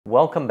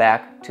Welcome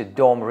back to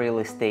Dome Real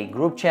Estate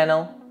Group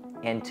channel,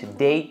 and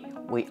today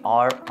we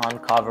are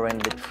uncovering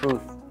the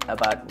truth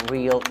about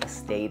real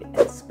estate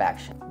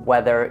inspection.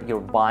 Whether you're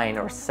buying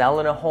or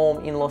selling a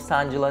home in Los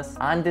Angeles,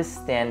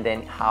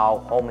 understanding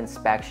how home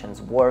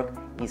inspections work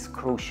is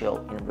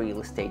crucial in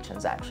real estate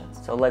transactions.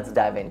 So let's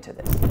dive into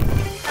this.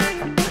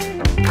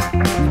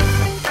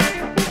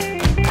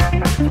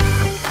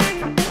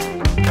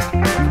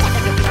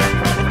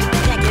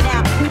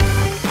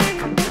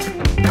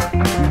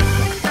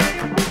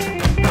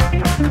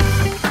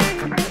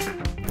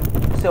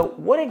 So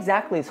what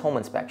exactly is home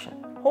inspection?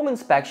 Home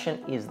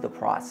inspection is the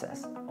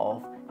process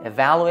of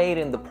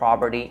evaluating the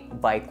property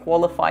by a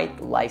qualified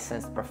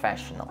licensed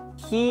professional.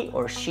 He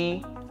or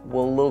she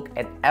will look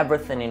at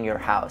everything in your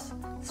house,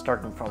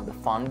 starting from the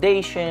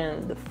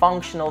foundation, the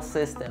functional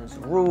systems,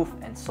 roof,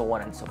 and so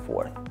on and so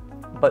forth.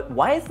 But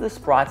why is this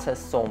process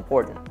so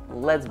important?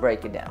 Let's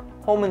break it down.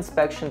 Home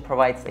inspection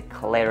provides a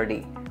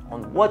clarity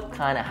on what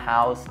kind of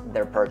house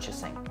they're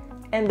purchasing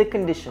and the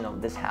condition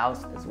of this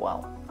house as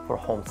well. For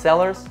home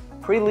sellers,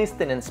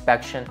 pre-listed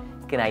inspection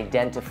can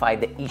identify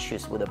the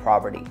issues with the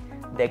property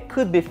that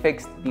could be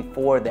fixed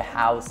before the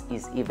house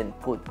is even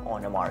put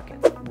on the market.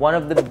 One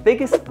of the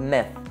biggest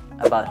myths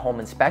about home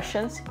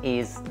inspections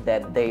is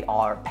that they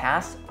are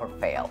pass or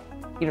fail.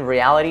 In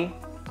reality,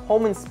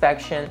 home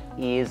inspection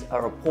is a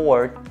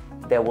report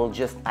that will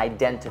just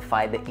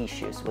identify the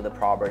issues with the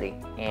property,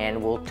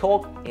 and we'll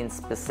talk in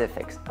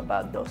specifics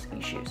about those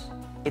issues.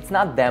 It's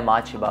not that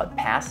much about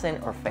passing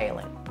or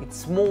failing.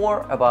 It's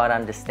more about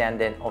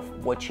understanding of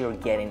what you're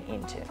getting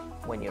into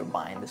when you're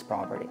buying this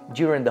property.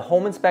 During the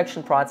home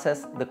inspection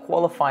process, the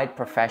qualified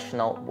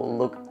professional will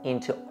look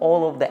into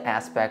all of the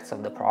aspects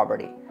of the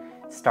property,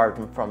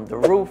 starting from the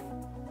roof,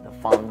 the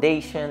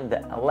foundation,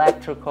 the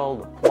electrical,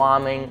 the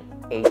plumbing,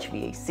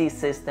 HVAC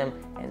system,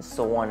 and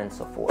so on and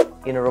so forth.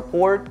 In a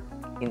report,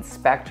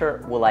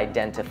 inspector will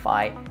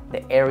identify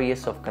the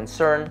areas of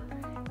concern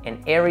and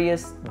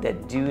areas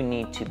that do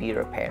need to be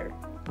repaired.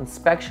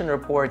 Inspection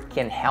report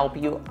can help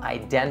you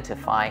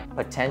identify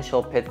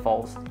potential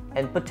pitfalls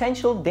and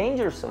potential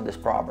dangers of this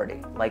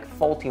property, like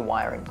faulty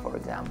wiring, for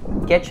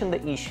example. Catching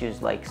the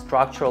issues like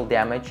structural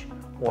damage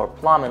or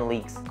plumbing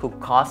leaks could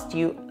cost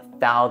you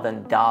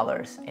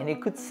 $1,000, and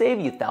it could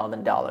save you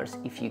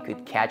 $1,000 if you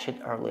could catch it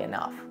early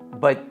enough.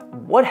 But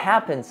what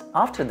happens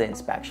after the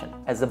inspection?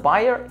 As a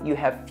buyer, you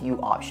have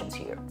few options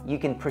here. You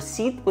can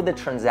proceed with the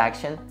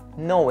transaction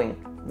knowing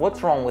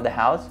what's wrong with the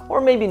house, or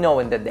maybe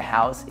knowing that the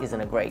house is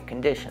in a great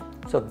condition.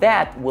 So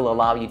that will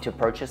allow you to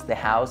purchase the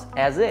house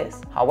as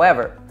is.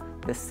 However,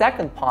 the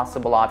second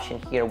possible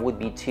option here would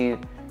be to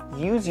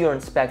use your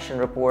inspection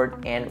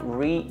report and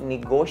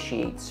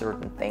renegotiate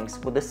certain things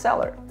with the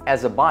seller.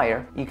 As a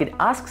buyer, you could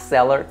ask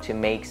seller to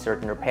make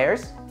certain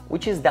repairs,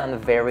 which is done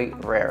very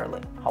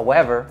rarely.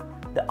 However,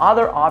 the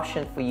other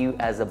option for you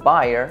as a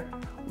buyer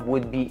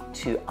would be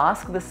to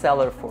ask the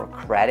seller for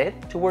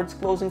credit towards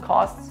closing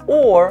costs,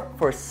 or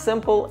for a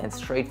simple and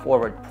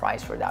straightforward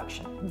price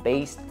reduction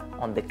based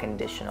on the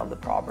condition of the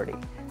property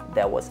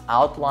that was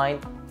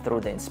outlined through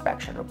the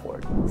inspection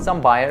report.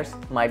 Some buyers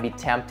might be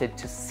tempted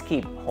to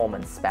skip home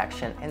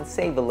inspection and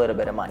save a little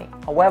bit of money.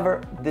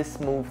 However,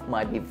 this move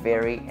might be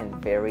very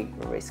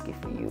risky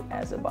for you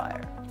as a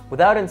buyer.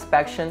 Without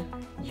inspection,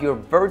 you're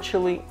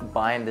virtually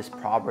buying this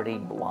property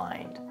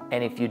blind.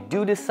 And if you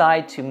do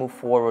decide to move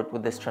forward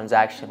with this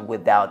transaction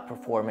without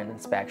performing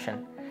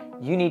inspection,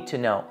 you need to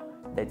know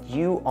that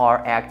you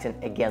are acting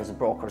against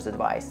broker's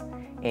advice,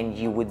 and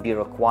you would be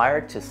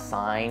required to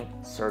sign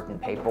certain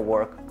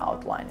paperwork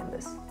outlining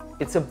this.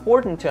 It's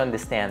important to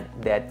understand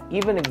that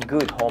even a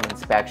good home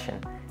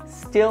inspection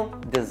still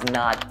does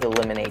not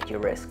eliminate your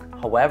risk.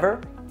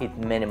 However, it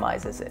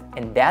minimizes it,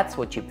 and that's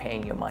what you're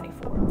paying your money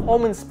for.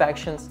 Home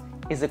inspections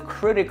is a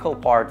critical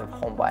part of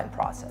home buying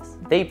process.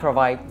 They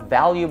provide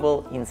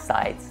valuable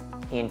insights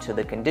into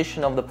the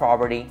condition of the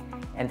property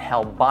and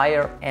help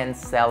buyer and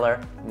seller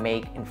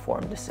make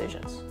informed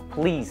decisions.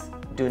 Please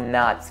do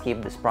not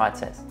skip this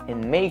process,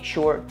 and make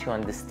sure to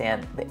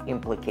understand the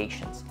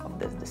implications of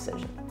this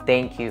decision.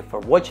 Thank you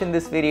for watching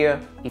this video.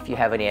 If you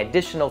have any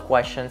additional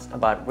questions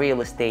about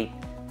real estate,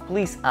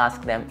 please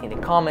ask them in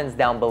the comments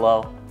down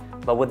below.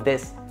 But with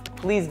this,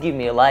 please give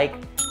me a like,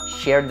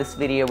 share this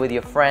video with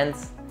your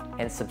friends,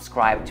 and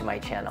subscribe to my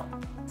channel.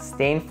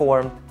 Stay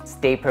informed,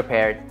 stay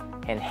prepared,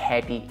 and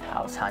happy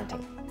house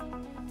hunting.